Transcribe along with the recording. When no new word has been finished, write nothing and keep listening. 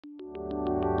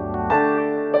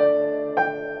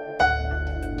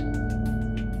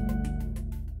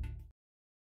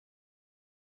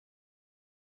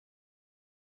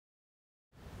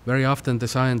Very often the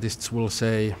scientists will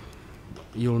say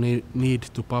you'll need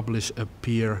to publish a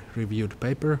peer-reviewed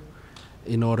paper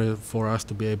in order for us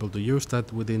to be able to use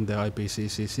that within the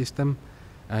IPCC system.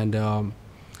 And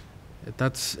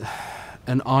that's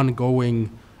an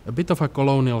ongoing, a bit of a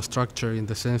colonial structure in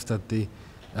the sense that the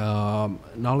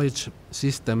knowledge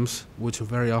systems, which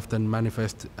very often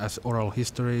manifest as oral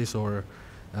histories, or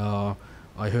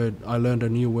I learned a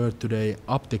new word today,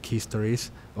 optic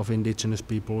histories of indigenous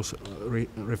peoples,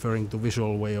 referring to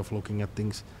visual way of looking at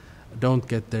things, don't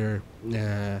get their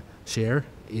share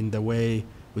in the way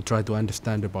we try to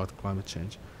understand about climate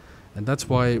change. And that's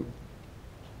why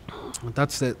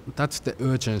that's the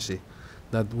urgency,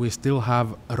 that we still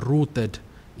have rooted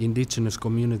indigenous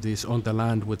communities on the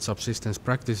land with subsistence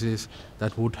practices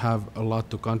that would have a lot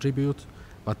to contribute,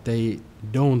 but they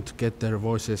don't get their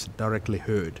voices directly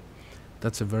heard.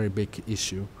 That's a very big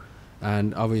issue.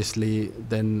 And obviously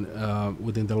then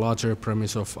within the larger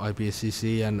premise of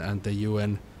IPCC and the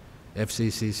UN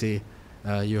FCCC,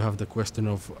 you have the question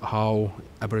of how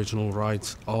Aboriginal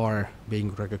rights are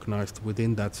being recognized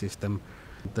within that system.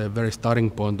 The very starting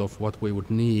point of what we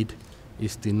would need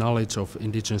is the knowledge of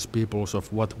indigenous peoples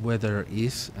of what weather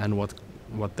is and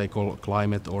what they call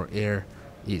climate or air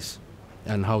is,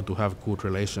 and how to have good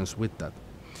relations with that.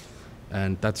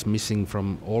 And that's missing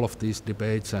from all of these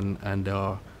debates, and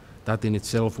that in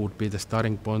itself would be the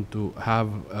starting point to have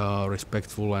a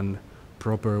respectful and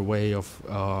proper way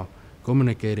of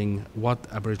communicating what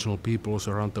Aboriginal peoples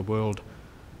around the world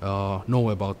know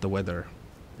about the weather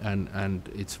and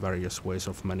its various ways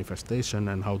of manifestation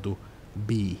and how to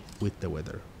be with the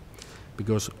weather.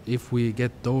 Because if we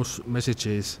get those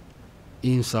messages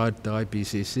inside the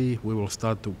IPCC, we will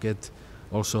start to get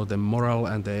also the moral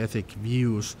and the ethic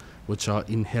views which are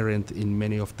inherent in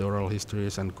many of the oral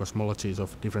histories and cosmologies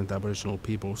of different Aboriginal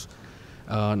peoples.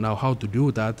 Now, how to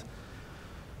do that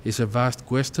is a vast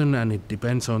question, and it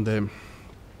depends on the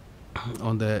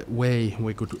way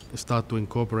we could start to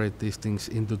incorporate these things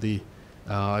into the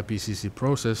IPCC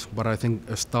process. But I think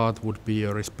a start would be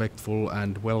a respectful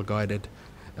and well-guided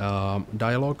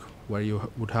dialogue, where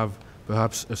you would have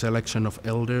perhaps a selection of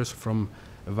elders from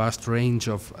a vast range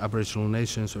of Aboriginal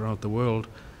nations around the world,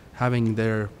 having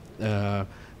their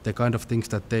the kind of things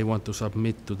that they want to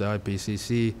submit to the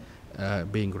IPCC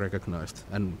being recognized.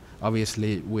 And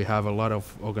obviously we have a lot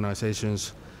of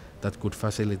organizations that could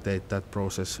facilitate that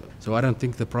process. So I don't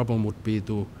think the problem would be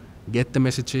to get the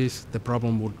messages. The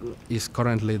problem is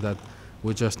currently that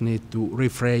we just need to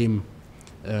reframe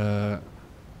the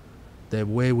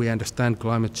way we understand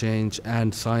climate change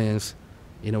and science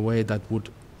in a way that would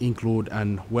include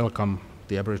and welcome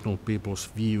the Aboriginal people's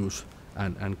views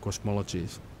and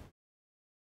cosmologies.